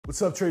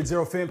What's up,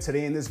 TradeZero fam?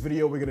 Today in this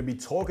video, we're gonna be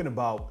talking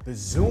about the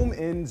zoom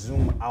in,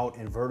 zoom out,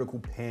 and vertical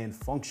pan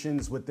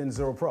functions within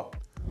ZeroPro. All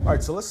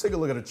right, so let's take a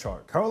look at a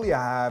chart. Currently,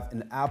 I have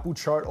an Apple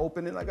chart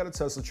open and I got a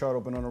Tesla chart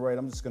open on the right.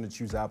 I'm just gonna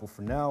choose Apple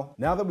for now.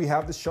 Now that we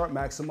have this chart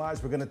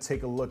maximized, we're gonna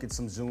take a look at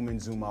some zoom in,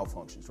 zoom out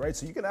functions, right?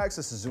 So you can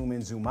access the zoom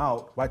in, zoom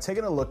out by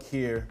taking a look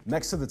here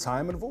next to the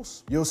time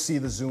intervals. You'll see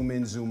the zoom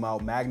in, zoom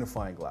out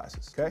magnifying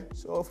glasses, okay?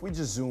 So if we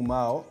just zoom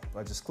out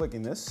by just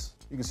clicking this,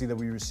 you can see that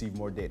we receive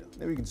more data.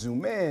 Then we can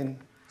zoom in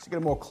to get a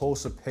more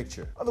closer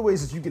picture. Other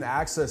ways that you can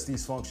access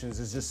these functions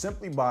is just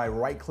simply by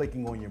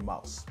right-clicking on your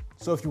mouse.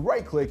 So if you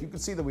right-click, you can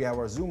see that we have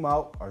our zoom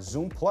out, our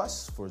zoom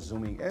plus for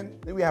zooming in.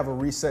 Then we have a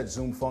reset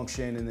zoom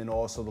function and then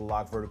also the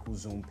lock vertical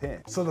zoom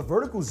pan. So the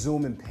vertical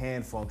zoom and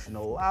pan function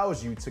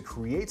allows you to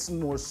create some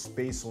more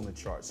space on the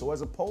chart. So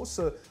as opposed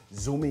to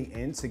zooming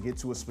in to get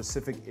to a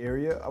specific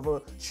area of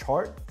a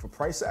chart for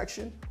price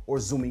action or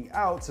zooming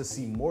out to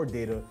see more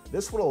data,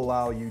 this would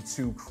allow you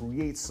to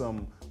create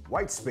some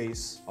white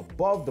space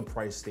above the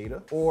price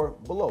data or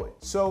below it.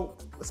 So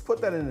let's put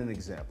that in an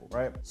example,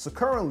 right? So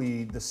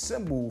currently the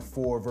symbol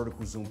for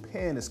vertical zoom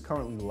pan is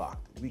currently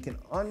locked. We can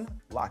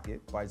unlock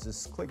it by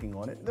just clicking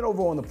on it. Then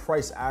over on the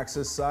price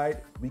axis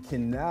side, we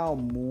can now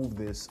move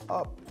this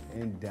up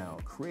and down,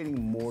 creating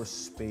more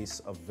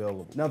space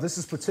available. Now, this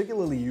is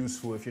particularly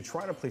useful if you're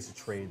trying to place a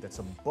trade that's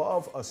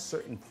above a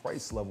certain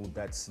price level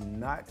that's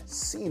not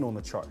seen on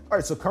the chart. All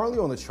right, so currently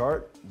on the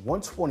chart,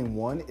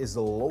 121 is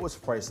the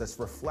lowest price that's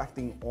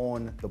reflecting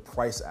on the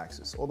price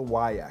axis or the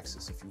Y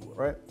axis, if you will,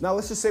 right? Now,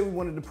 let's just say we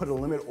wanted to put a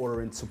limit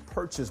order in to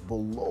purchase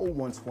below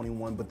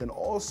 121, but then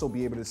also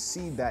be able to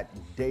see that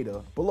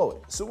data below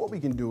it. So what we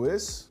can do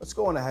is, let's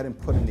go on ahead and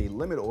put in a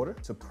limit order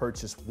to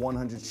purchase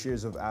 100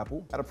 shares of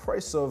Apple at a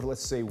price of,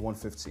 let's say,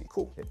 115.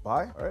 Cool, hit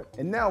buy, all right?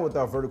 And now with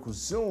our vertical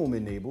zoom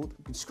enabled,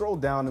 we can scroll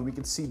down and we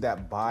can see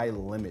that buy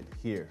limit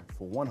here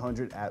for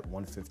 100 at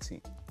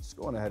 115. Let's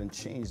go on ahead and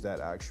change that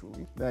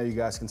actually. Now you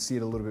guys can see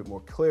it a little bit more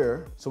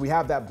clear. So we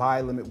have that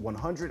buy limit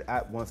 100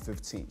 at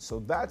 115.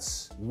 So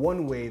that's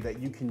one way that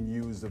you can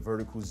use the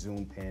vertical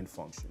zoom pan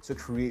function to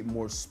create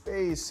more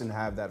space and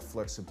have that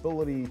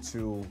flexibility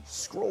to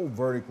scroll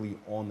vertically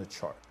on the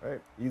chart, right?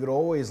 You could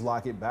always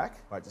lock it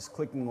back by just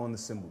clicking on the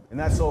symbol. And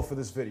that's all for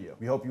this video.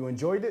 We hope you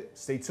enjoyed it.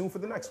 Stay tuned for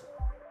the next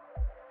one.